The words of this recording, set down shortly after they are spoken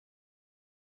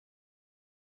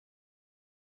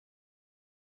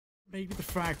Maybe the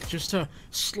frag just to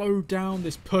slow down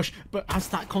this push, but as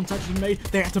that contact is made,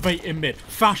 they activate in mid.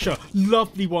 Fasher,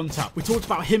 lovely one tap. We talked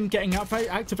about him getting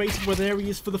activated where there he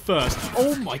is for the first.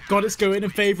 Oh my god, it's going in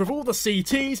favour of all the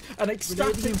CTs and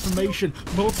XELLOW information.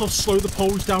 Molotov slow the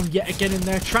poles down yet again in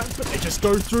their tracks, but they just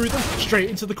go through them straight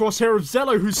into the crosshair of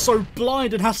XELLOW, who's so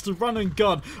blind and has to run and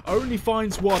gun. Only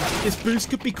finds one. This boost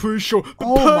could be crucial,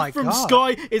 but Perth from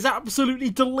Sky is absolutely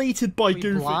deleted by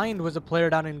Goofy. Blind was a player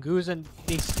down in Goose, and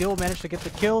they still managed to get the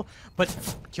kill,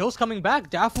 but kills coming back.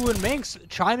 Dafu and Manx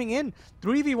chiming in.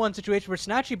 3v1 situation for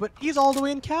Snatchy, but he's all the way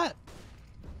in cat.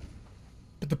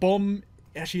 But the bomb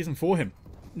actually isn't for him.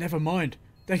 Never mind.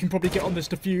 They can probably get on this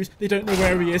defuse. They don't know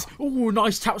where he is. Oh,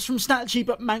 nice taps from Snatchy,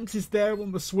 but Manx is there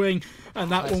on the swing,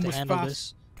 and that one was fast.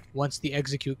 This once the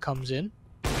execute comes in.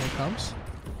 Here it comes.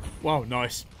 Wow,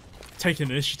 nice.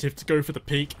 Taking initiative to go for the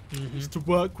peak, just to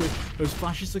work with those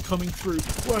flashes are coming through,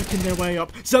 working their way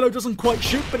up. XELLOW doesn't quite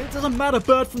shoot, but it doesn't matter.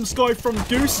 Bird from Sky from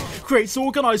Goose creates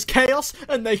organised chaos,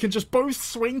 and they can just both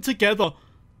swing together.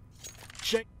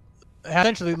 It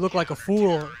essentially looked like a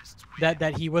fool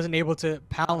that he wasn't able to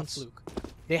pounce Luke.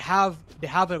 They have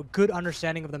a good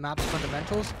understanding of the map's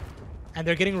fundamentals, and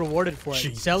they're getting rewarded for it.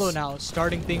 XELLOW now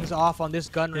starting things off on this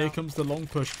gun round. Here comes the long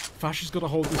push. Fash has got to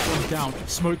hold this one down.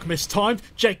 Smoke mistimed.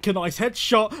 Jake a nice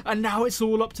headshot. And now it's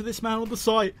all up to this man on the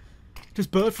site. Does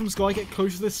Bird from Sky get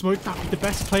close to this smoke? That'd be the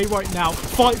best play right now.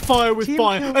 Fight fire with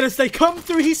fire. And as they come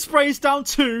through, he sprays down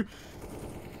two.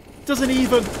 Doesn't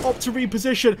even opt to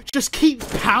reposition. Just keeps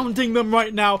pounding them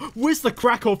right now. Wisla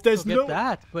Krakow, there's no...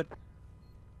 that, but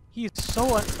he's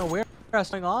so unaware of what's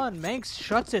going on. Manx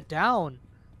shuts it down.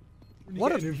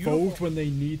 What involved when they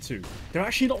need to. They're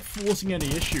actually not forcing any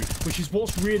issue, which is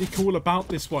what's really cool about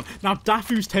this one. Now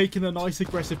Dafu's taking a nice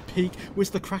aggressive peek,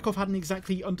 which the Krakow hadn't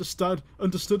exactly understood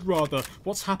rather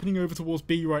what's happening over towards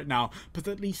B right now. But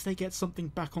at least they get something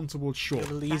back on towards short.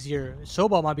 A little easier.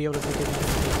 Sobal might be able to take it.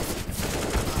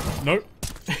 Nope.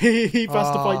 He has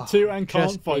to fight two and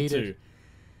can't fight two.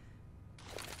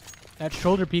 That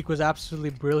shoulder peek was absolutely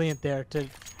brilliant there to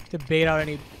bait out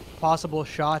any possible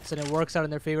shots, and it works out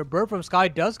in their favor. Bird from Sky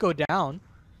does go down,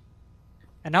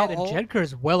 and now Jedker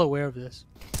is well aware of this.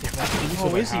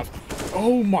 Oh, is he?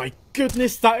 Oh my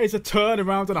goodness, that is a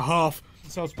turnaround and a half.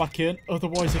 Themselves back in,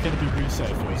 otherwise they're going to be reset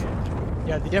for us.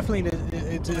 Yeah, they definitely.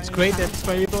 It's great that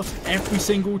favor every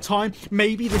single time.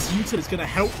 Maybe this util is going to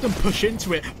help them push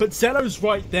into it, but XELLOW's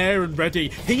right there and ready.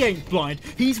 He ain't blind.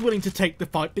 He's willing to take the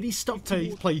fight, but he's stuck to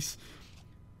his place.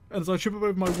 And as I trip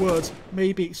over my words,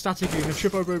 maybe XELLOW can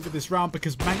trip over this round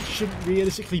because Manx shouldn't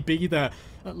realistically be there.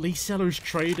 At least XELLOW's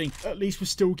trading. At least we're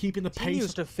still keeping the pace.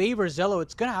 Continues to favor XELLOW.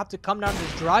 It's going to have to come down to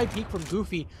this dry peak from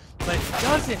Goofy. But it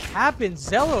doesn't happen.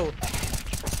 XELLOW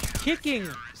kicking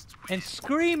and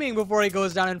screaming before he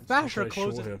goes down. And Fasher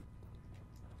closes.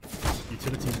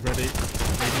 Utility's ready.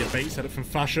 Maybe a bait setup from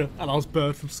Fasher. Allows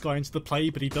Bird from Sky into the play,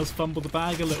 but he does fumble the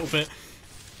bag a little bit.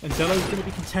 And XELLOW's going to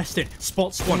be contested.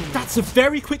 Spots one. That's a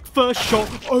very quick first shot.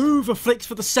 Over flicks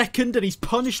for the second, and he's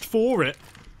punished for it.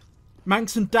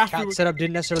 Manx and Dafu... Cat setup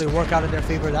didn't necessarily work out in their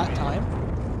favor that time.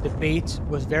 The bait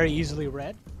was very easily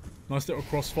read. Nice little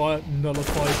crossfire.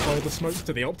 Nullified by the smokes.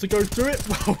 Do they opt to go through it?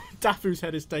 Well, Dafu's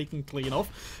head is taken clean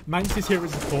off. Manx is here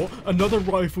as support. Another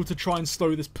rifle to try and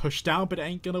slow this push down, but it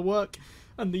ain't going to work.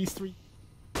 And these three...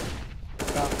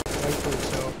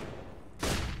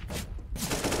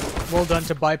 Well done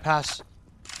to bypass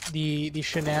the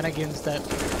shenanigans that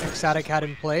XELLOW had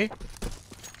in play.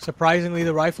 Surprisingly,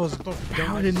 the rifles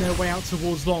pounding their way out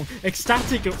towards long.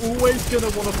 XELLOW are always going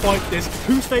to want to fight this.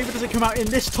 Whose favour does it come out in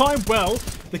this time? Well,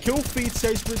 the kill feed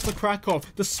says Wisla Krakow,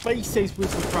 the space says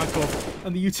Wisla Krakow,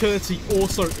 and the utility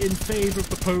also in favour of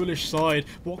the Polish side.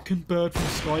 What can Bird from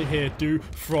Sky here do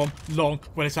from long?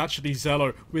 Well, it's actually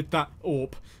XELLOW with that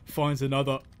AWP. Finds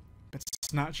another. But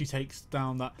Snatchy takes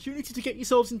down that opportunity to get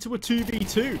yourselves into a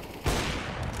 2v2.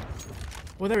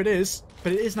 Well, there it is.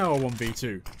 But it is now a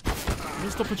 1v2.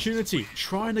 Missed opportunity.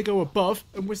 Trying to go above.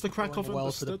 And Wisla Krakow well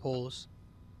to the poles.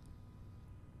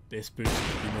 This boost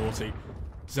could be naughty.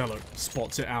 XELLOW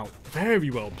spots it out. Very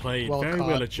well played. Very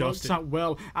well adjusted. Works out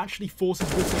well. Actually forces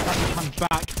Wisla Krakow to hand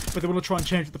back. But they want to try and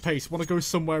change the pace. Want to go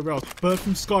somewhere else. Bird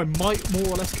from Sky might more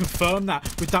or less confirm that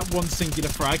with that one singular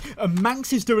frag. And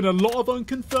Manx is doing a lot of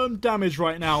unconfirmed damage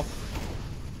right now.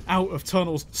 Out of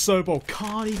tunnels. Sobal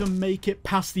can't even make it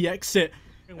past the exit.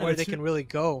 Where they can really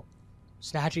go.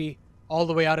 Snatchy all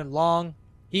the way out in long.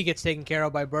 He gets taken care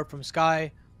of by Bird from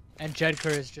Sky. And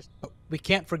Jedker is just... We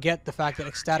can't forget the fact that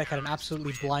XELLOW had an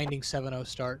absolutely blinding 7-0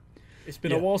 start. It's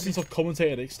been a while since I've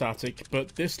commentated XELLOW, but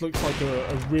this looks like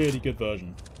a really good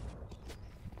version.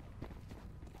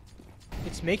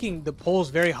 It's making the Poles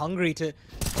very hungry to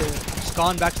to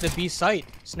spawn back to the B site.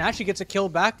 Snatchy gets a kill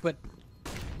back, but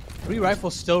 3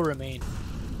 rifles still remain.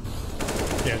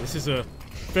 Yeah, this is a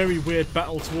very weird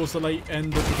battle towards the late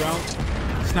end of the round.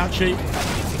 Snatchy.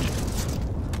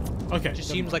 Okay. It just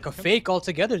seems like a fake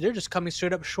altogether. They're just coming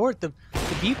straight up short. The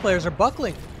B players are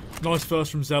buckling. Nice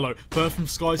first from XELLOW. Bird from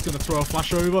Sky's going to throw a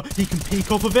flash over. He can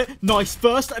peek off of it. Nice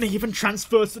first, and he even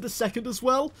transfers to the second as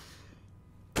well.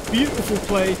 Beautiful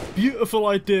play, beautiful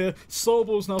idea.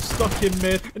 Soulball's now stuck in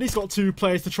mid, and he's got 2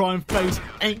 players to try and face.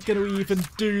 Ain't going to even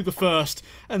do the first.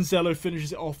 And XELLOW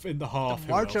finishes it off in the half. The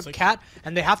march up cat,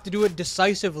 and they have to do it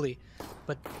decisively.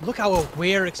 But look how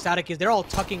aware XTATIC is. They're all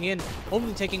tucking in,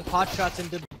 only taking pot shots and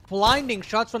the blinding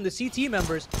shots from the CT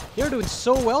members. They're doing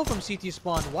so well from CT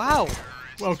spawn. Wow.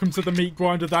 Welcome to the meat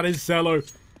grinder that is XELLOW.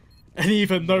 And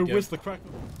even though Wisla Krakow,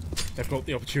 they've got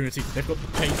the opportunity, they've got the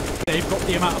pace, they've got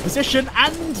the amount of position,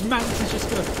 and Manx is just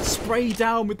going to spray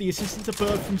down with the assistance of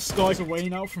Bird from Sky away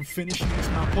now from finishing this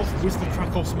map off. Wisla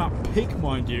Krakow's map pick,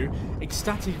 mind you.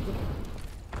 XTATIC.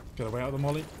 Gonna way out the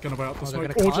molly, gonna way out the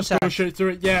smoke, or just go straight through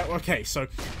it. Yeah, okay, so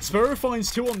Sparrow finds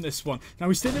 2 on this one. Now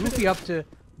he's still Goofy up to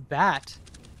bat,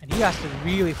 and he has to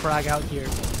really frag out here.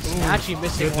 Snatchy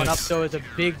missing one up though is a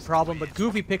big problem, but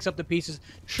Goofy picks up the pieces.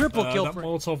 Triple kill that for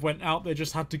Molotov went out, they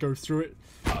just had to go through it.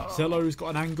 XELLOW's got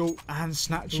an angle, and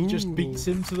Snatchy just beats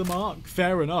him to the mark.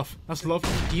 Fair enough, that's lovely.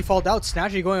 Default out,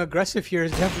 Snatchy going aggressive here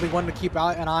is definitely one to keep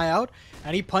an eye out,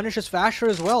 and he punishes Fasher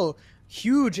as well.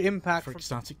 Huge impact for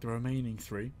XTATIC. The remaining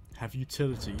 3 have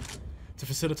utility to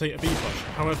facilitate a B push.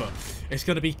 However, it's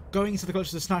going to be going into the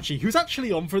clutches of Snatchy, who's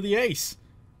actually on for the ace.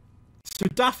 So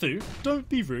Dafu, don't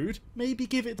be rude. Maybe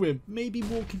give it to him. Maybe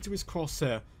walk into his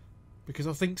crosshair. Because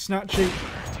I think Snatchy,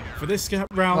 for this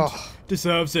round,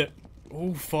 deserves it.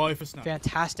 All 5 for Snatchy.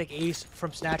 Fantastic ace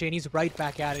from Snatchy, and he's right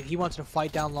back at it. He wants to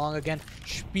fight down long again.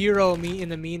 Spiro, in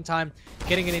the meantime,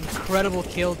 getting an incredible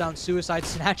kill down Suicide.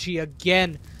 Snatchy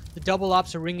again. The double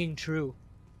ops are ringing true.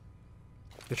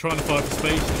 They're trying to fight for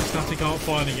space, and XTATIC aren't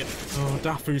finding it. Oh,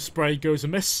 Dafu's spray goes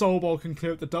amiss. Soulball can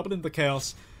clear up the double in the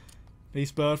chaos.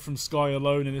 Leaves Bird from Sky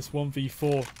alone in this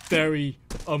 1v4. Very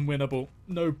unwinnable.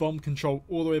 No bomb control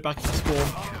all the way back to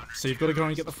spawn. So you've got to go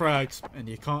and get the frags, and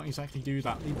you can't exactly do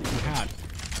that. Leave that you had.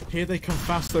 Here they come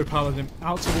fast though, Paladin.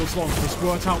 Out towards long. It's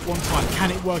worked out one time.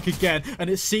 Can it work again? And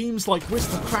it seems like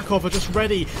Wisla Krakow are just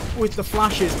ready with the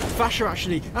flashes. Fasher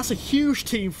actually, that's a huge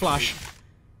team flash.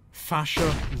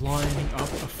 Fasher lining up a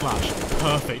flash.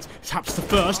 Perfect. Taps the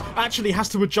first. Actually has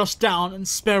to adjust down, and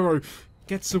Sparrow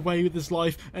gets away with his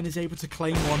life and is able to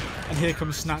claim one. And here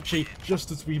comes Snatchy,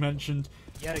 just as we mentioned.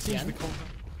 Yet again?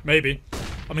 Maybe.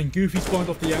 I mean, Goofy's blind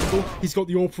off the angle. He's got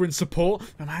the AWP in support.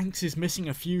 And Hanks is missing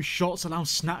a few shots.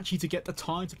 Allows Snatchy to get the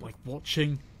time to, like,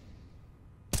 watching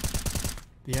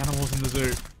the animals in the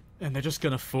zoo. And they're just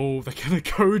going to fall. They're going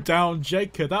to go down.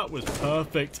 Jaker, that was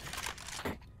perfect.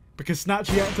 Because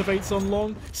Snatchy activates on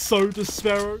long. So does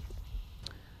Sparrow.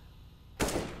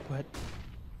 But...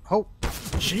 oh.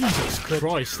 Jesus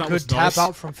Christ, that was nice. Good tap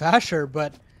out from Fasher,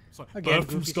 but again,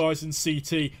 from Skies and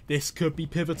CT, this could be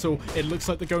pivotal. It looks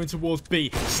like they're going towards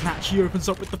B. Snatchy opens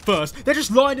up with the first. They're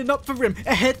just lining up for him.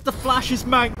 Ahead the flash is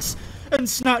Manx. And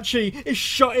Snatchy is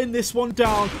shutting this one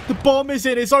down. The bomb is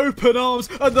in his open arms,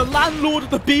 and the landlord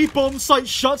of the B bomb site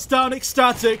shuts down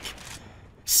XTATIC.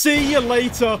 See you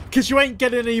later, because you ain't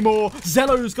getting any more.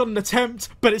 XELLOW's got an attempt,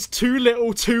 but it's too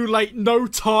little, too late, no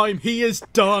time. He is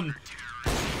done.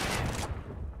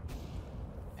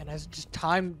 As just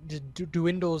time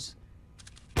dwindles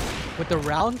with the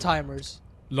round timers.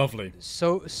 Lovely.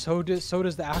 So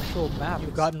does the actual map.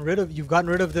 You've gotten rid of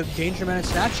the Danger Man and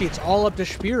Snatchy. It's all up to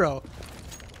Spiro.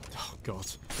 Oh god,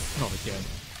 not again.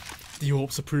 The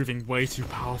AWPs are proving way too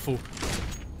powerful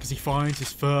because he finds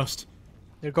his first.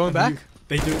 They're going back.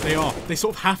 They are. They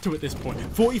sort of have to at this point.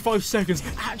 45 seconds.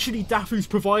 Actually, Dafu's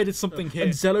provided something here.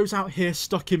 And XELLOW's out here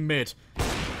stuck in mid.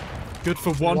 Good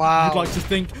for one. Wow. You'd like to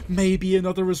think maybe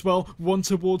another as well. One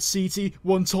towards CT,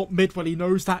 one top mid. Well, he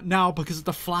knows that now because of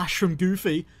the flash from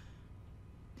Goofy.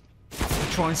 They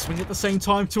try and swing at the same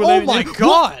time to eliminate. Oh my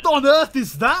god! What on earth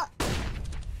is that?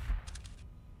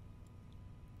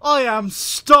 I am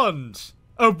stunned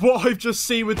at what I've just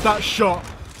seen with that shot.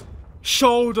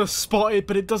 Shoulder spotted,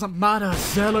 but it doesn't matter.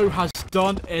 XELLOW has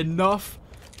done enough.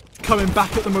 Coming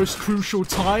back at the most crucial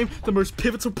time, the most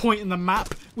pivotal point in the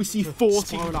map. We see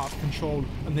 40 out of control,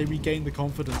 and they regain the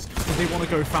confidence. Do they want to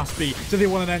go fast B? Do they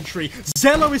want an entry?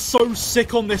 XELLOW is so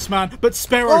sick on this, man. But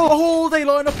Sparrow, oh, they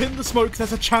line up in the smoke.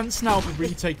 There's a chance now. The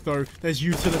retake, though, there's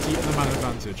utility and the man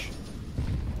advantage.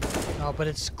 Oh, but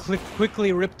it's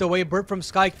quickly ripped away. Bird from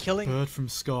Sky killing. Bird from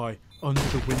Sky under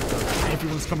the window.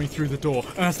 Everyone's coming through the door.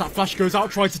 And as that flash goes out,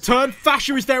 tries to turn.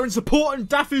 Fasher is there in support, and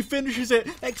Dafu finishes it.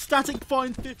 XELLOW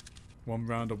finds 50. One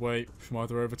round away from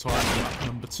either overtime or map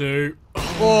number 2.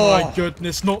 Oh my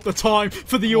goodness, not the time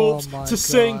for the AWPs to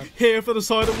sing here for the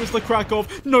side of Wisla Krakow.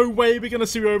 No way we're going to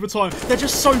see overtime. They're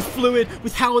just so fluid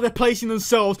with how they're placing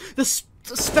themselves. The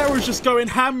Sparrow's just going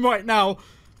ham right now.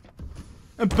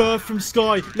 And Birth from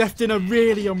Sky left in a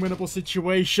really unwinnable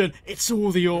situation. It's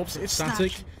all the AWPs. It's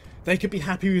static. They could be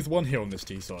happy with one hill on this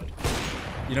T side.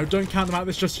 You know, don't count them out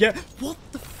this just yet. What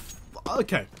the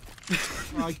okay.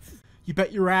 You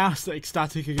bet your ass that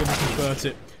XELLOW are going to convert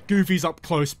it. Goofy's up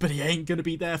close, but he ain't going to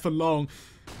be there for long.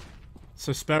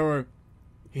 So Sparrow,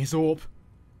 his AWP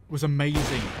was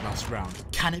amazing last round.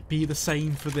 Can it be the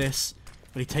same for this?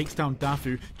 But he takes down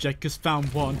Dafu. Jedka's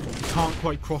found one. He can't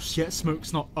quite cross yet.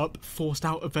 Smoke's not up. Forced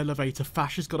out of elevator.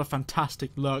 Fasher's got a fantastic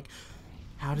lurk.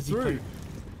 How does he play?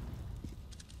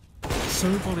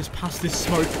 Sobol is past this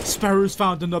smoke. Sparrow's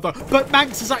found another. But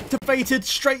Manx is activated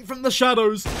straight from the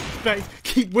shadows.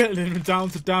 Keep whittling him down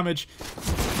to damage.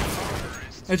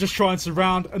 They're just trying to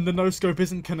surround, and the no-scope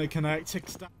isn't going to connect.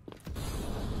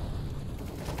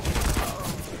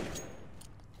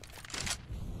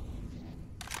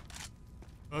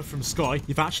 From Sky,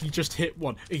 you've actually just hit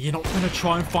one. You're not going to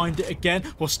try and find it again.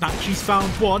 Well, Snatchy's found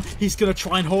one. He's going to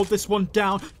try and hold this one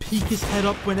down. Peek his head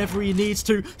up whenever he needs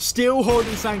to. Still holding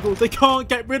this angle. They can't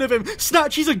get rid of him.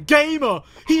 Snatchy's a gamer.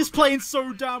 He is playing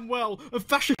so damn well. And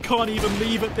Fasher can't even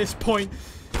leave at this point.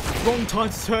 Wrong time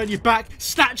to turn you back.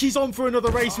 Snatchy's on for another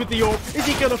race with the AWP. Is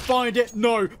he going to find it?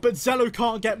 No. But XELLOW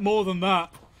can't get more than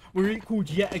that. We're equaled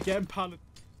yet again, Paladin.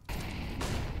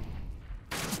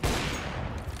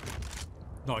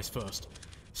 Nice first.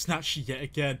 Snatchy yet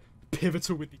again.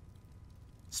 Pivotal with the...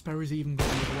 Sparrow's even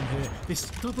got another one here.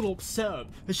 This double AWP setup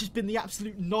has just been the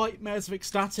absolute nightmares of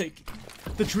XELLOW.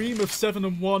 The dream of 7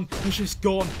 and 1 has just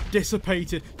gone,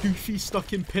 dissipated. Goofy's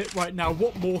stuck in pit right now.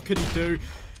 What more could he do?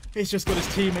 He's just got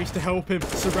his teammates to help him,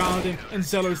 surround him, and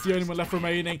XELLOW's the only one left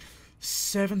remaining.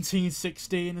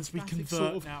 17-16 as we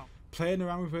convert. Playing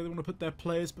around with where they want to put their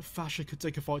players, but Fasher could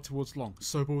take a fight towards long.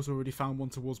 Sobol's already found one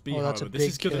towards B. Oh, that's a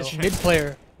big kill. Mid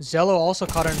player, XELLOW also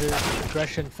caught under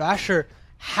aggression. Fasher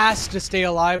has to stay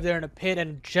alive there in a pit,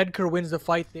 and Jedker wins the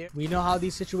fight there. We know how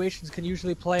these situations can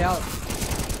usually play out.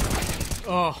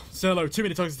 Oh, XELLOW, too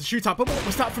many targets to shoot at, but what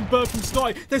was that from Birth from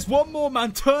Sky? There's one more,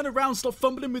 man. Turn around, stop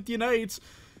fumbling with your nades.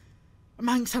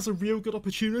 Manx has a real good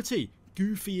opportunity.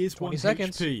 Goofy is 1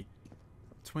 HP.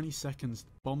 20 seconds.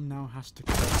 Bomb now has to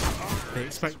come. They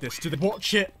expect this. Do they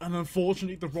watch it? And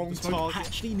unfortunately, the wrong target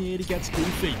actually nearly gets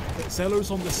Goofy. But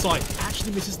XELLOW's on the site.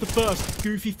 Actually misses the first.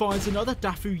 Goofy finds another.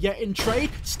 Dafu yet in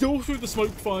trade. Still through the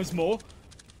smoke finds more.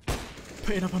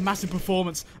 Putting up a massive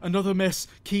performance. Another miss.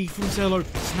 Key from XELLOW.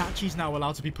 Snatchy's now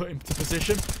allowed to be put into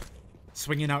position.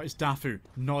 Swinging out is Dafu.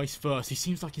 Nice first. He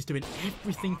seems like he's doing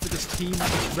everything for this team in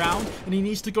this round, and he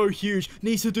needs to go huge.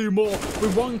 Needs to do more.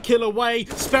 We're 1 kill away.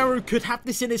 Sparrow could have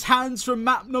this in his hands from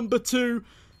map number 2.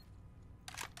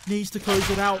 Needs to close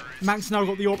it out. Manx now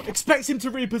got the AWP. Expects him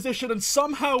to reposition, and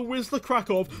somehow Wisla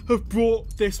Krakow have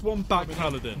brought this one back.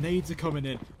 Paladin. Nades are coming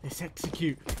in. Let's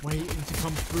execute. Waiting to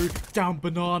come through. Down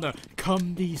banana.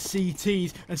 Come these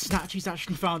CTs. And Snatchy's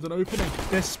actually found an opening.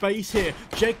 There's space here.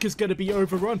 Jedka's going to be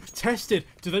overrun. Tested.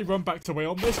 Do they run back to way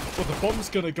on this? Well, the bomb's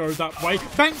going to go that way.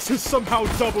 Banks has somehow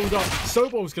doubled up.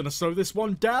 Sobol's going to slow this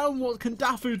one down. What can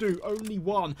Dafu do? Only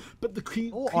one. But the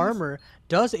key... armor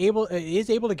is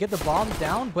able to get the bomb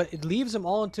down, but it leaves him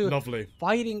all into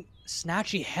fighting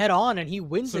Snatchy head on, and he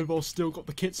wins it. Sobol's still got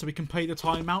the kit, so he can play the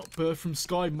timeout. Birth from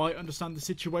Sky might understand the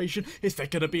situation. Is there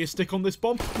going to be a stick on this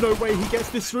bomb? No way he gets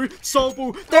this through.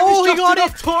 Sobol, he got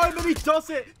enough time, and he does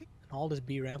it. All this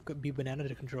B ramp could be banana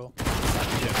to control.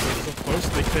 Yeah, so close.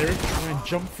 They clear it, try and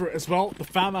jump for it as well. The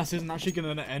FAMAS isn't actually going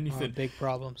to net anything. Big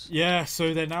problems. Yeah,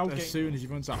 so they're now as soon as he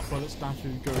runs out of bullets,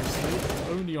 Dafu goes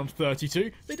through. Only on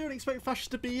 32. They don't expect Fasher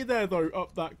to be there though,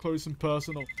 up that close and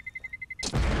personal.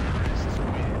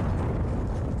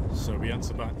 So we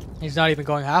answer back. He's not even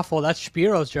going half full. That's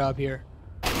Spiro's job here.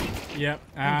 Yep,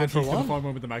 and he's going to find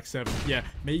one with the Mag 7. Yeah,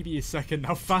 maybe a second.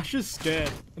 Now Fasher's scared,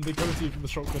 and they go to from the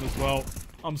shotgun as well.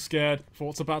 I'm scared for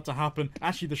what's about to happen.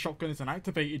 Actually, the shotgun isn't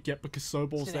activated yet because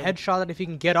Sobol's there. A headshot that if he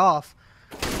can get off,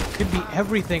 could be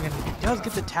everything. And he does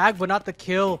get the tag, but not the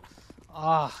kill.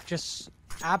 Just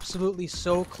absolutely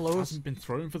so close. Hasn't been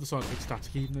thrown for the side of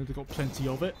XELLOW, even though they've got plenty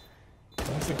of it.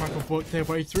 Once the Krakow worked their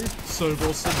way through,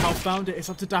 Sobol somehow found it. It's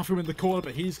up to Dafu in the corner,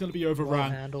 but he's going to be overrun. Well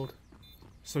handled.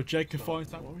 So Jake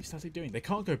finds that. What is he doing? They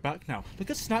can't go back now. Look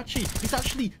at Snatchy. He's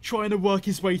actually trying to work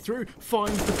his way through.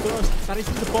 Finds the first. That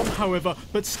isn't the bomb, however.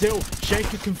 But still, Jake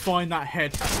can find that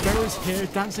head. Sparrow's here,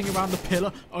 dancing around the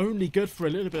pillar. Only good for a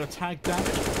little bit of tag damage.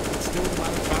 But still the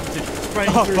man advantage.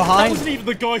 Spraying through. That wasn't even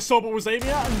the guy Sobel was aiming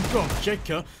at. And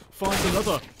Jake finds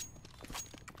another.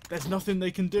 There's nothing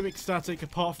they can do, XELLOW,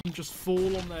 apart from just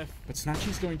fall on there. But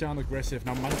Snatchy's going down aggressive.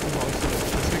 Now, Man's going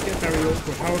to get very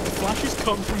awkward. However, flashes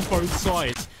come from both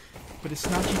sides. But it's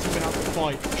Snatchy to win out the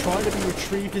fight. Trying to be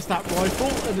retrieved is that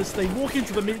rifle. And as they walk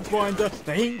into the meat grinder,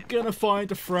 they ain't going to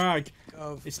find a frag.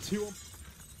 It's two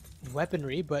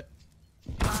weaponry, but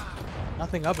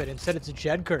nothing of it. Instead, it's a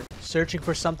Jedker searching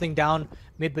for something down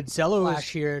mid. But XELLOW is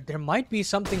here. There might be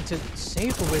something to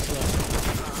save for Wisla.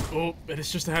 Oh, but it's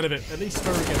just ahead of it. At least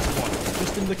Sparrow gets one.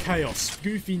 Just in the chaos.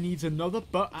 Goofy needs another,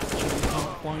 but actually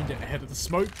can't find it ahead of the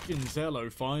smoke. And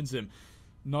XELLOW finds him.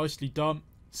 Nicely done.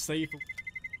 Safe.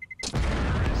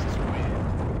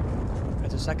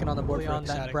 There's a second on the board on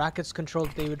that brackets control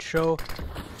that they would show.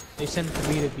 They send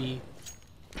 3 to B.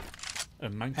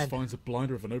 And Manx finds a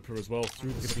blinder of an Opa as well. Through,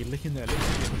 they're going to be licking their lips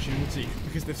at the opportunity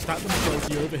because they've stacked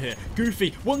themselves over here.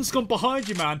 Goofy, one's gone behind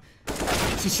you, man.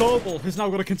 Sobel has now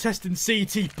got a contest in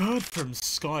CT. Bird from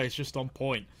Sky is just on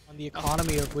point. On the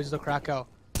economy of Wisla Krakow.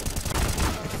 It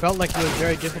felt like it was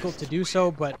very difficult to do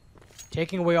so, but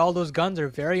taking away all those guns are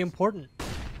very important.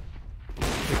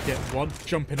 They get one,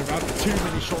 jumping around. Too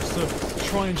many shots to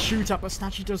try and shoot at, but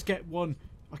Snatchy does get one.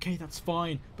 Okay, that's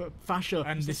fine, but Fasher,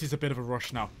 and this is a bit of a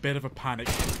rush now, bit of a panic.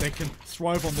 They can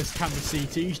thrive on this camera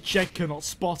CTs. Jed cannot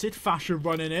spot it. Fasher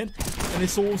running in, and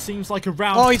this all seems like a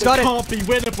round that can't be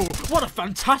winnable. What a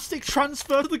fantastic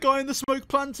transfer to the guy in the smoke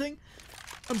planting.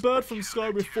 And Bird from Sky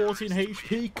with 14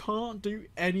 HP can't do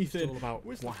anything. It's all about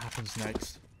what happens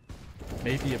next.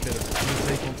 Maybe a bit of a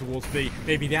take on towards B.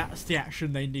 Maybe that's the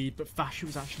action they need, but Fasher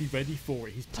was actually ready for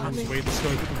it. He's pulling away the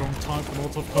scope at the wrong time. The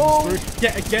Molotov comes through.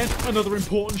 Yet again, another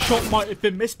important shot might have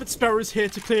been missed, but Sparrow's here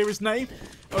to clear his name.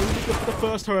 Only good for the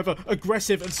first, however.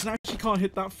 Aggressive, and Snatchy can't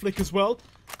hit that flick as well.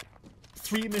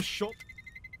 3 missed shots.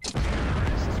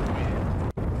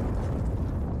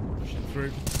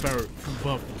 Through Sparrow from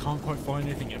above, can't quite find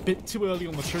anything. A bit too early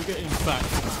on the trigger, in fact.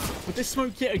 But this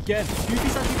smoke yet again,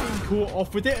 Goofy's actually being caught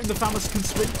off with it, and the Famous can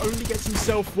swing, only gets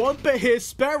himself one. But here's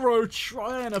Sparrow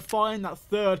trying to find that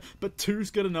third, but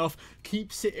 2's good enough.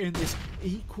 Keeps it in this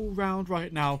equal round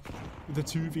right now with the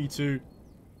 2v2.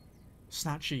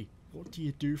 Snatchy, what do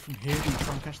you do from here? Do you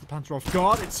try and catch the Panther off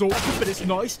guard? It's awkward, but it's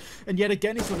nice. And yet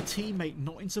again, he's got a teammate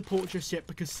not in support just yet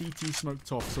because CT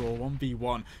smoked off. So a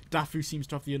 1v1. Dafu seems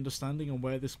to have the understanding on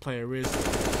where this player is.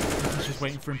 He's just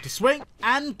waiting for him to swing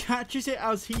and catches it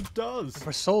as he does.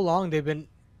 For so long, they've been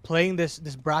playing this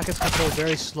brackets control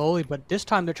very slowly, but this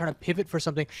time they're trying to pivot for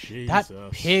something. Jesus.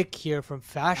 That pick here from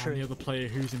Fasher. And the other player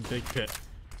who's in big pit.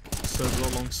 So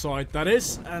alongside that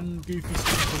is, and Goofy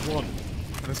swings for 1.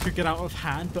 And this could get out of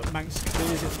hand, but Manx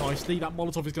clears it nicely. That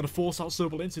Molotov is going to force out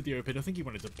Sobel into the open. I think he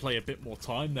wanted to play a bit more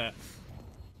time there.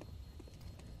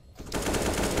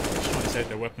 Just trying to save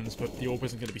their weapons, but the orb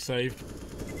isn't going to be saved.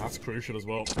 That's crucial as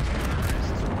well.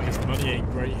 Because the money ain't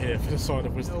great here for the side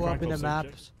of Wisla Krakow. Up in the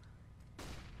maps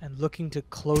and looking to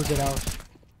close it out.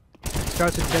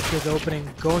 Starts with Jetker's opening,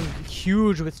 going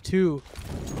huge with 2.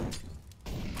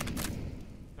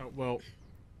 Oh, well.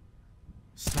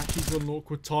 Snatchy's on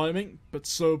awkward timing, but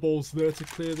Sobel's there to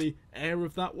clear the air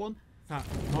of that one. That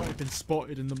might have been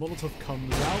spotted, and the Molotov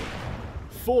comes out,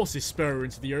 forces Sparrow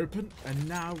into the open, and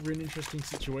now we're in an interesting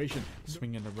situation.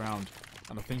 Swinging around,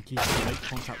 and I think he's going to make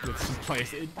contact with some players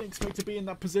that he didn't expect to be in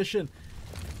that position.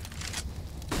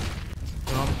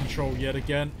 Out of control yet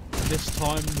again. And this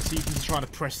time, the Seasons are trying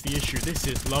to press the issue. This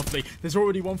is lovely. There's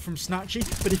already one from Snatchy,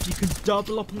 but if you can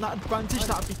double up on that advantage,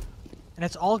 that'd be... And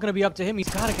it's all going to be up to him. He's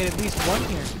got to get at least 1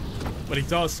 here. But he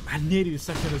does. And nearly the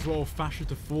second as well. Fasher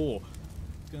to 4.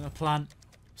 He's going to plant.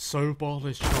 Sobel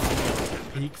is trying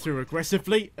to peek through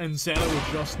aggressively. And XELLOW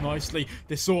adjusts nicely.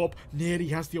 This orb nearly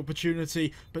has the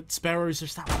opportunity. But Sparrow's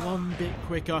just that one bit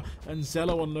quicker. And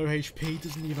XELLOW on low HP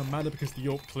doesn't even matter because the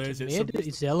orb clears it.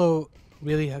 XELLOW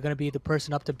really going to be the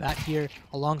person up to bat here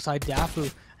alongside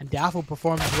Dafu. And Dafu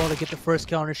performs well to get the first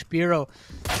kill on a Spiro.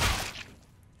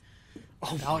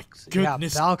 Oh my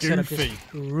goodness, Goofy.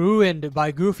 Ruined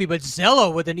by Goofy, but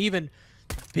XELLOW with an even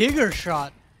bigger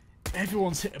shot.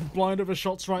 Everyone's hitting blind over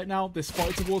shots right now. This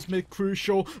fight towards mid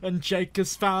crucial, and Jake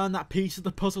has found that piece of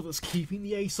the puzzle that's keeping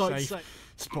the A side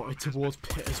safe. Spotted towards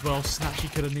pit as well.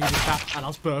 Snatchy could have needed that, and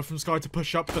that's Bird from Sky to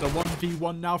push up, but a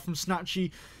 1v1 now from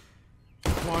Snatchy.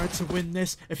 Required to win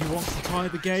this if he wants to tie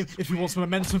the game, if he wants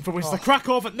momentum for Wisla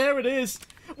Krakow, and there it is.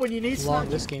 when you need Long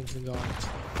this game's been going.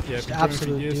 Yeah, Just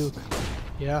absolute duke.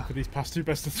 Yeah. For these past 2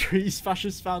 best of 3s, Fash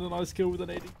has found a nice kill with an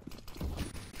 80.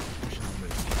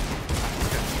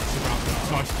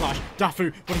 Nice flash.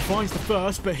 Dafu, when he finds the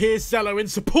first, but here's Zello in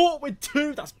support with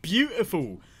 2. That's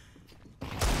beautiful.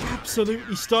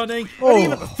 Absolutely stunning. Oh. And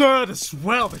even the 3rd as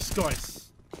well, this guy's.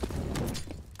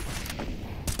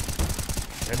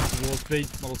 Heading towards B.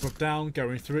 Molotov down,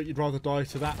 going through it. You'd rather die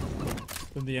to that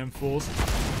than the M4s.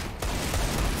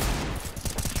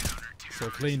 So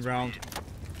a clean round.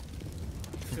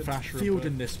 Fash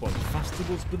fielding this one. Fast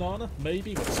towards Banana,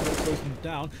 maybe, but smoke goes them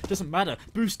down. Doesn't matter.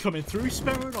 Boost coming through.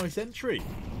 Sparrow, nice entry.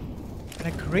 And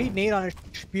a great nade on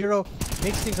Spiro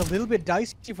makes things a little bit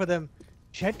dicey for them.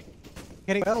 Jet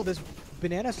getting well. This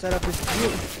Banana setup is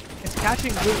good. It's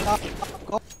catching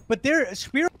good. But there,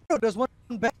 Spiro does one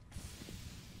better.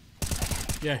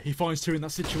 Yeah, he finds 2 in that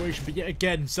situation, but yet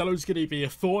again, Zello's going to be a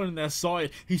thorn in their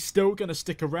side. He's still going to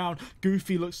stick around.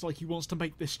 Goofy looks like he wants to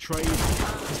make this trade.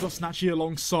 He's got Snatchy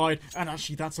alongside, and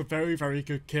actually that's a very, very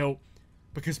good kill.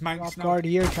 Because Manx off guard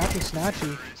here, tracking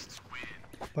Snatchy.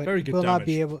 But very good will damage. Not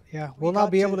be able, yeah, will not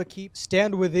be able to keep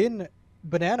stand within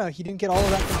Banana. He didn't get all of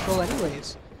that control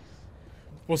anyways.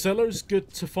 Well, Zello's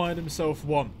good to find himself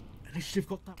 1. At least you've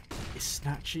got that. Is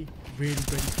Snatchy really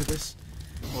ready for this?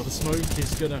 Well, the smoke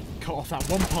is going to cut off that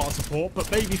 1 part of support, but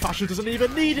maybe Fashion doesn't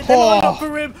even need it. They line up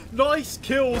for him. Nice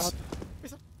kills.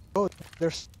 Oh,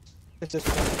 there's this.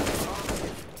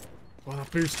 Well, that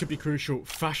boost could be crucial.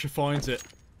 Fasher finds it.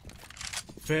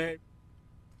 Fair.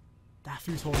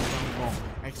 Dafu's holding down long.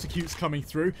 Execute's coming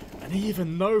through, and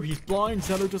even though he's blind,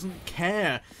 Zello doesn't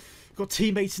care. Got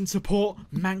teammates in support.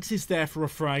 Manx is there for a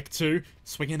frag too.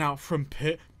 Swinging out from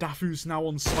pit. Dafu's now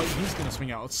on site. He's going to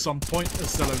swing out at some point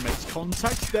as Zello makes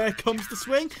contact. There comes the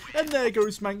swing. And there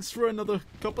goes Manx for another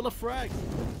couple of frags.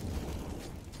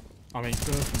 I mean,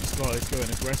 Third from Sky is going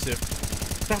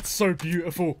aggressive. That's so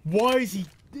beautiful. Why is he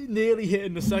nearly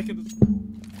hitting the second?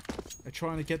 They're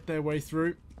trying to get their way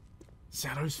through.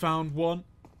 Zello's found 1.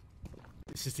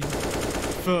 This is the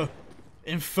for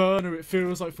Inferno, it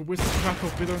feels like, for Wisla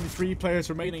Krakow, with only 3 players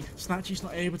remaining. Snatchy's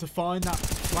not able to find that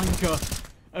flanker,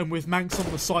 and with Manx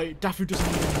on the site, Dafu doesn't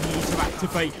even need to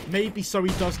activate. Maybe so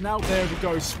he does now. There we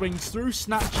go, swings through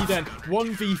Snatchy then.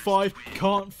 1v5,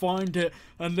 can't find it.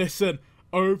 And listen,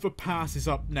 Overpass is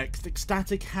up next.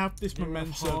 XELLOW have this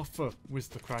momentum for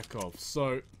Wisla Krakow,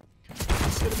 so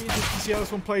it's going to be interesting to see how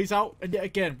this one plays out. And yet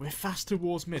again, we're fast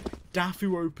towards mid.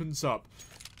 Dafu opens up.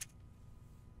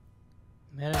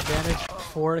 Man advantage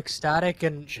for XELLOW,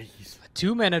 and Jeez. a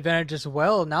 2-man advantage as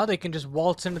well. Now they can just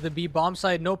waltz into the B bomb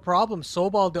side, no problem.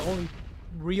 Sobal, the only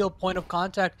real point of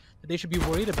contact that they should be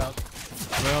worried about.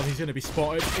 Well, he's going to be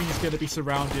spotted, he's going to be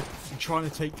surrounded, and trying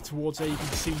to take towards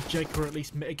ABC. Jegger at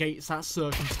least mitigates that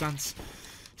circumstance.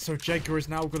 So Jegger is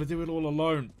now going to do it all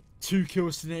alone. 2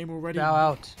 kills to name already. Bow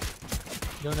out.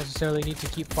 You don't necessarily need to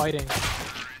keep fighting.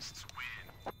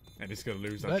 And he's going to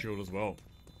lose that shield as well.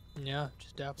 Yeah,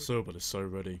 just dap. Sobel is so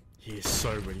ready. He is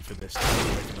so ready for this.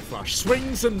 Making the flash.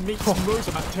 Swings and meets moves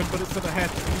about 10 bullets to the head.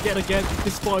 And yet again,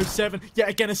 this 5-7. Yet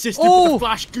again assisted with the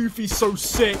flash. Goofy's so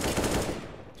sick.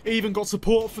 Even got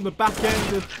support from the back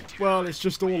end. And, well, it's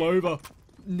just all over.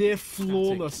 Near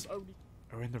flawless.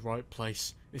 Are in the right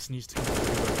place. This needs to come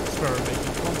through. Sparrow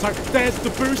making contact. There's the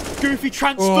boost. Goofy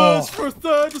transfers for a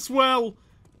 3rd as well.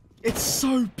 It's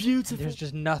so beautiful. There's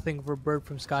just nothing for Bird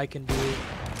from Sky can do.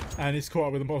 And he's caught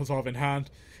up with a Molotov in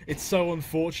hand. It's so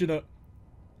unfortunate.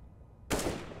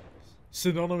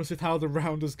 Synonymous with how the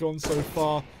round has gone so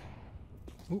far.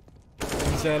 And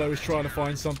Zello is trying to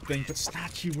find something, but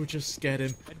Snatchy will just get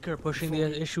him. Edgar pushing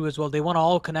the issue as well. They want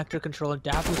all connector control, and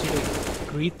Dafu's here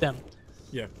to greet them.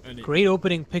 Yeah, and great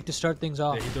opening pick to start things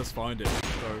off. Yeah, he does find it.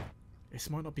 So this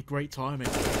might not be great timing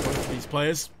for both of these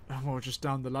players. And we're just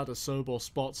down the ladder, Sobor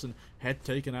spots and head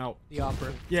taken out. The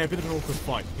opera. Yeah, a bit of an awkward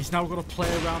fight. He's now got to play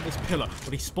around this pillar,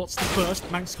 but he spots the first.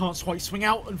 Manx can't quite swing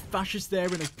out, and Fash is there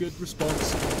in a good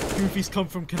response. Goofy's come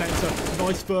from connector.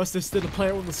 Nice first. There's still a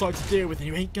player on the side to deal with, and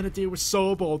you ain't going to deal with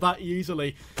Sobor that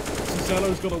easily. So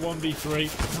Zello's got a 1v3. I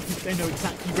think they know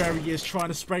exactly where he is, trying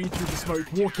to spray through the smoke,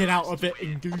 walking out a bit,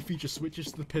 and Goofy just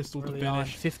switches to the pistol to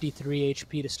finish. 53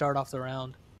 HP to start off the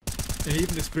round. And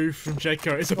even this boost from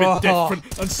Jeko is a bit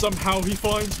different, and somehow he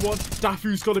finds one.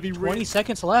 Dafu's got to be 20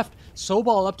 seconds left.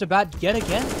 Sobal up to bat yet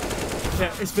again.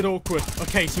 Yeah, it's a bit awkward.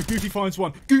 Okay, so Goofy finds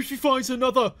one. Goofy finds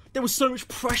another. There was so much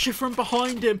pressure from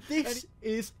behind him. This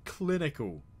is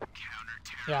clinical.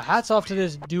 Yeah, hats off to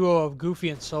this duo of Goofy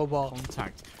and Sobal.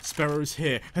 Contact. Sparrow's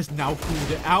here, has now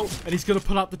pulled it out, and he's going to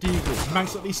pull out the deagle.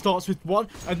 Manx at least starts with one,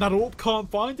 and that AWP can't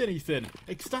find anything.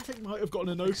 XELLOW might have gotten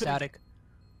an open. XELLOW.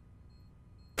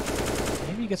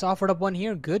 Goofy gets offered up one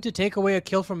here. Good to take away a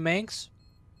kill from Manx.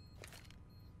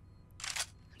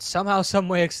 Somehow,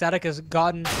 someway, XELLOW has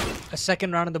gotten a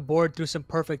second round on the board through some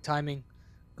perfect timing.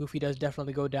 Goofy does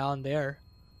definitely go down there.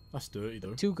 That's dirty,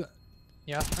 though.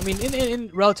 Yeah, I mean, in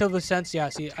relative sense, yeah,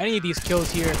 see, any of these kills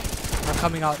here are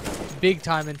coming out big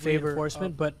time in favor of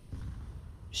Reinforcement, but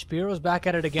Spiro's back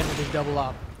at it again with his double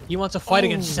op. He wants to fight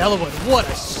against XELLOW. What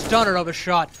a stunner of a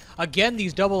shot. Again,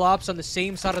 these double ops on the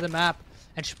same side of the map,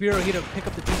 and Spiro here to pick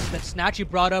up the pieces that Snatchy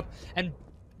brought up, and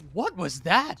what was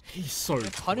that? He's so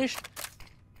punished.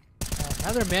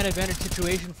 Another man advantage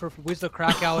situation for Wisla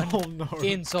Krakow, and oh, no.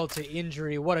 Insult to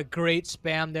injury. What a great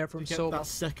spam there from Sobal. That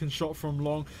second shot from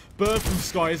long. Bird from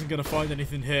Sky isn't going to find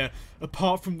anything here,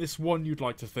 apart from this one you'd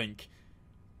like to think.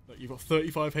 You've got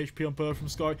 35 HP on Bird from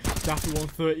Sky, Dafu on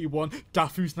 31,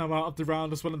 Dafu's now out of the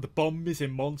round as well, and the bomb is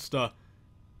in Monster.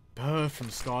 Bird from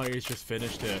Sky is just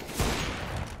finished here.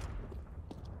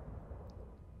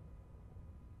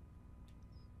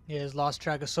 He has lost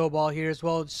track of Sobal here as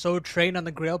well. So trained on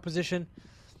the Grail position,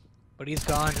 but he's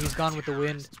gone. He's gone with the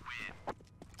wind.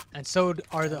 And so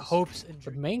are the hopes.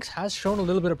 But Manx has shown a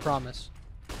little bit of promise.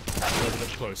 Over that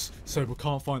close. Sobal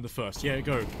can't find the first. Yeah,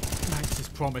 go. Manx's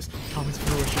promise coming to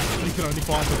fruition. He can only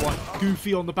find the one.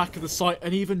 Goofy on the back of the site,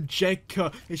 and even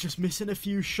Jedka is just missing a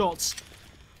few shots.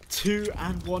 2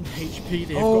 and 1 HP.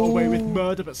 They've got away with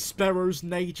murder, but Sparrow's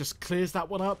nade just clears that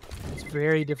one up. It's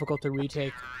very difficult to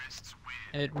retake.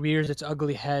 And it rears its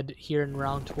ugly head here in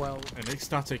round 12. And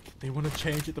XELLOW, they want to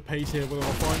change at the pace here. Whether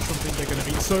they'll find something, they're going to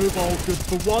beat Sobal. Good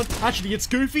for one. Actually, it's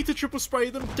Goofy to triple spray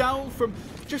them down from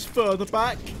just further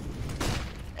back.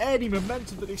 Any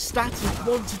momentum that XELLOW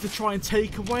wanted to try and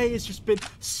take away has just been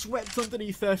swept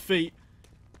underneath their feet.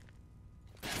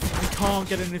 They can't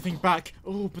get anything back.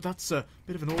 Oh, but that's a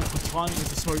bit of an awkward timing as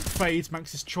the smoke fades.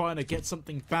 Manx is trying to get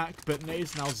something back, but it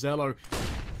is now XELLOW.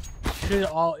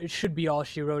 It should be all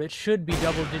she wrote. It should be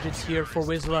double digits here for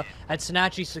Wisla, and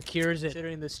Snatchy secures it,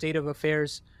 considering the state of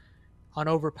affairs on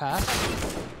Overpass.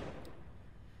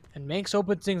 And Manx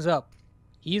opens things up.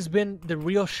 He's been the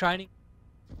real shining.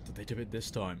 Did they do it this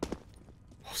time?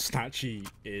 Oh, Snatchy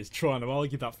is trying to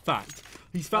argue that fact.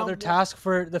 He's found another task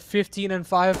for the 15 and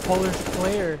 5 Polish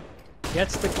player.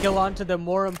 Gets the kill onto the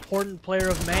more important player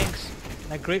of Manx.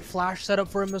 And a great flash setup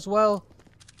for him as well.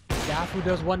 Dafu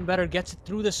does one better, gets it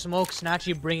through the smoke.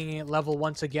 Snatchy bringing it level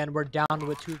once again. We're down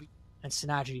to a 2v. And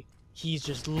Snatchy, he's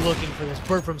just looking for this.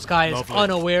 Bird from Sky is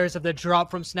unawares of the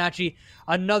drop from Snatchy.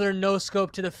 Another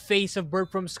no-scope to the face of Bird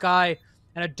from Sky.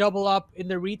 And a double up in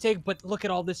the retake, but look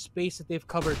at all this space that they've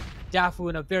covered. Dafu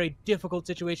in a very difficult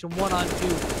situation,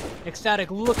 1-on-2. XELLOW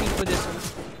looking for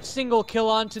this single kill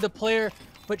onto the player,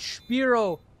 but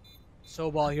Spiro.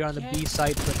 Sobal here on the B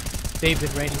site, but they've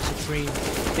been reigning supreme.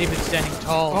 They've been standing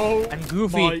tall, and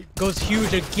Goofy goes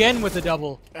huge again with the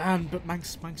double. But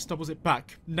Manx doubles it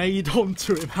back. Nade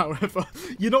onto him, however.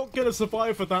 You're not going to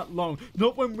survive for that long.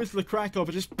 Not when Wisla Krakow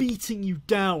are just beating you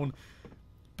down.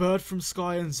 Bird from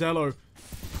Sky and XELLOW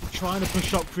trying to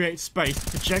push up, create space.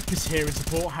 The Jedka's here in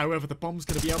support, however, the bomb's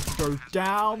going to be able to go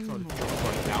down.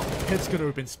 Right now, head's going to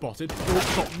have been spotted. All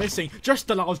shot missing. Just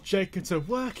allows Jedka to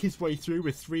work his way through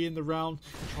with 3 in the round.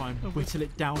 Try and whittle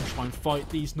it down, try and fight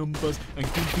these numbers. And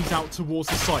Goofy's out towards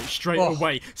the site straight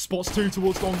away. Spots 2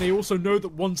 towards long. They also know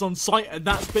that one's on site, and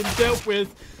that's been dealt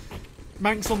with.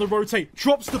 Manx on the rotate.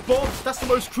 Drops the bomb. That's the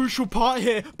most crucial part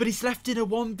here, but he's left in a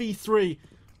 1v3.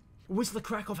 Wisla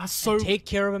Krakow has so... Take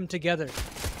care of him together.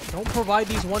 Don't provide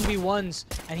these 1v1s.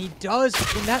 And he does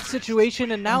in that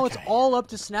situation, and now it's all up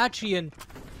to Snatchy. And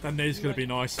that nade's going to be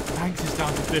nice. Manx is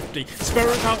down to 50.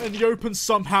 Sparrow's out in the open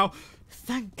somehow.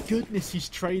 Thank goodness he's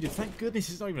traded. Thank goodness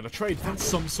it's not even a trade. That's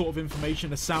some sort of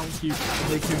information, a sound cue,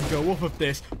 and they can go off of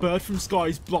this. Bird from Sky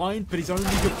is blind, but he's only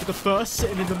good for the first,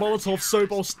 sitting in the Molotov.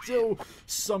 Sobal still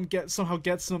somehow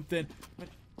gets something.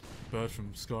 Bird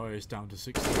from Sky is down to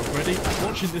 60 already.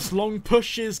 Watching this long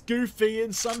push is Goofy,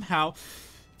 and somehow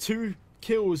 2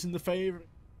 kills in the favour.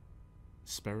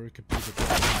 Sparrow could be the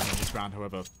best man in this round,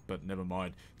 however, but never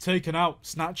mind. Taken out.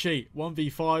 Snatchy,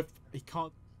 1v5. He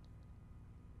can't.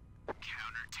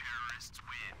 Counter-terrorists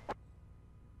win.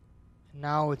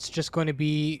 Now it's just going to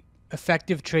be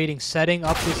effective trading, setting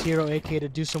up this hero AK to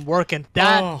do some work, and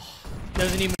that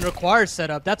doesn't even require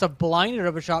setup. That's a blinder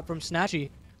of a shot from Snatchy.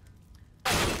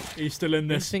 He's still in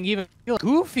this. Even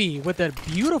Goofy with a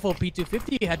beautiful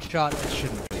P250 headshot. It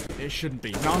shouldn't be. It shouldn't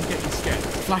be. Now I'm getting scared.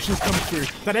 Flashes come through.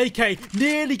 That AK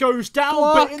nearly goes down,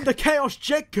 but in the chaos,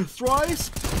 Jedka thrives.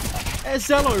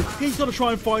 XELLOW, he's got to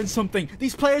try and find something.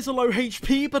 These players are low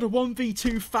HP, but a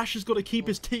 1v2. Fash has got to keep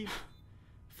his team.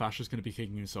 Fash is going to be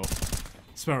kicking himself.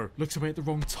 Sparrow looks away at the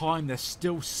wrong time. There's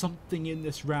still something in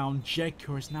this round.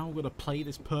 Jekka is now going to play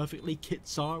this perfectly.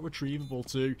 Kits are retrievable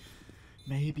too.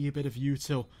 Maybe a bit of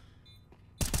util.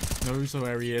 Knows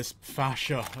where he is.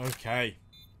 Fasher. Okay.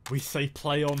 We say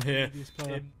play on here.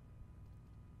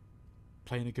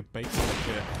 Playing a good bait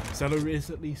here. XELLOW is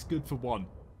at least good for one.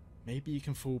 Maybe he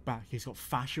can fall back. He's got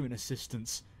Fasher in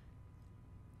assistance.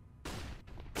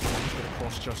 He's not going to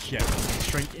cross just yet.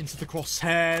 Straight into the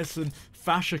crosshairs, and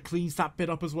Fasher cleans that bit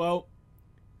up as well.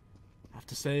 Have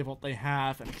to save what they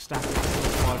have, and XELLOW will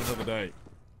survive another day.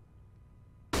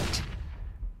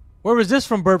 Where was this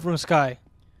from, Bird from Sky?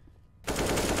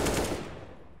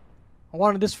 I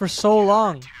wanted this for so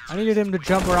long. I needed him to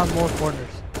jump around more corners.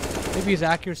 Maybe his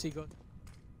accuracy goes.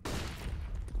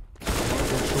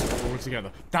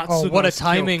 Together. That's what nice a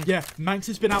timing. Kill. Yeah, Manx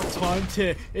has been out-timed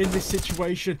here in this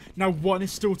situation. Now one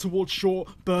is still towards short.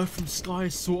 Bird from Sky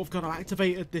is sort of going to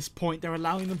activate at this point. They're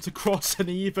allowing them to cross, and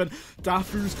even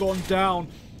Dafu's gone down.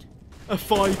 A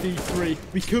 5v3.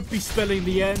 We could be spelling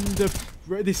the end of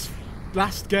this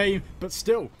last game, but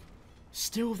still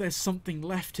there's something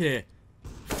left here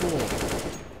for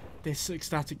this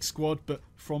XELLOW squad. But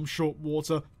from short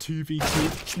water,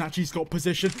 2v2. Snatchy's got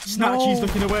position. Snatchy's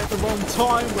looking away at the wrong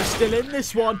time. We're still in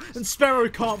this one, and Sparrow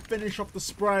can't finish off the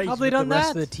spray. How have they done that? The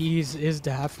rest of the tease is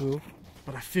Dafu.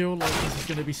 But I feel like this is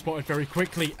going to be spotted very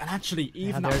quickly. And actually,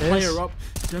 even that player up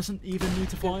doesn't even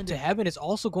need to find it. To Heaven is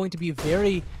also going to be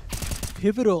very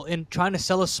pivotal in trying to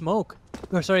sell a smoke.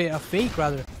 Or sorry, a fake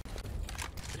rather.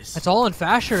 It's all on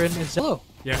Fasher and XELLOW.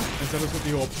 Yeah, and XELLOW's got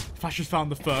the orb. Fasher's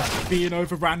found the first. Being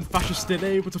overran, Fasher's still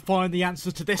able to find the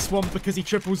answer to this one because he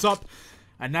triples up.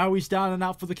 And now he's down and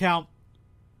out for the count.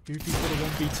 Goofy's got a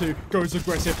 1v2. Goes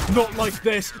aggressive. Not like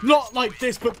this. Not like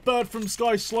this, but Bird from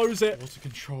Sky slows it. Water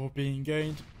control being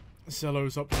gained.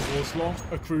 XELLOW's up towards long.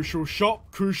 A crucial shot.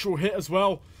 Crucial hit as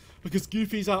well. Because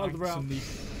Goofy's out of the round. The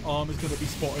arm is going to be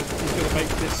spotted. He's going to make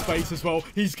this space as well.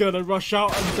 He's going to rush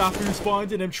out, and Dafu's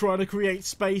finding him, trying to create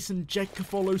space, and Jekka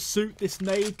follows suit. This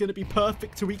nade going to be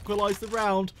perfect to equalise the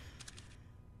round.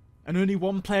 And only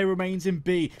one player remains in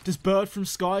B. Does Bird from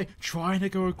Sky trying to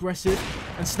go aggressive?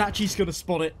 And Snatchy's going to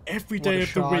spot it every day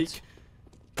of the week.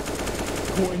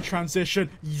 Caught in transition.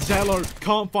 XELLOW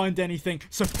can't find anything,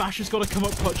 so Fasher's got to come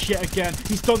up clutch yet again.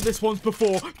 He's done this once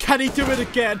before. Can he do it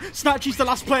again? Snatchy's the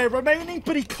last player remaining,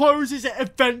 but he closes it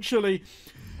eventually.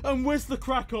 And Wisla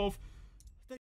Krakow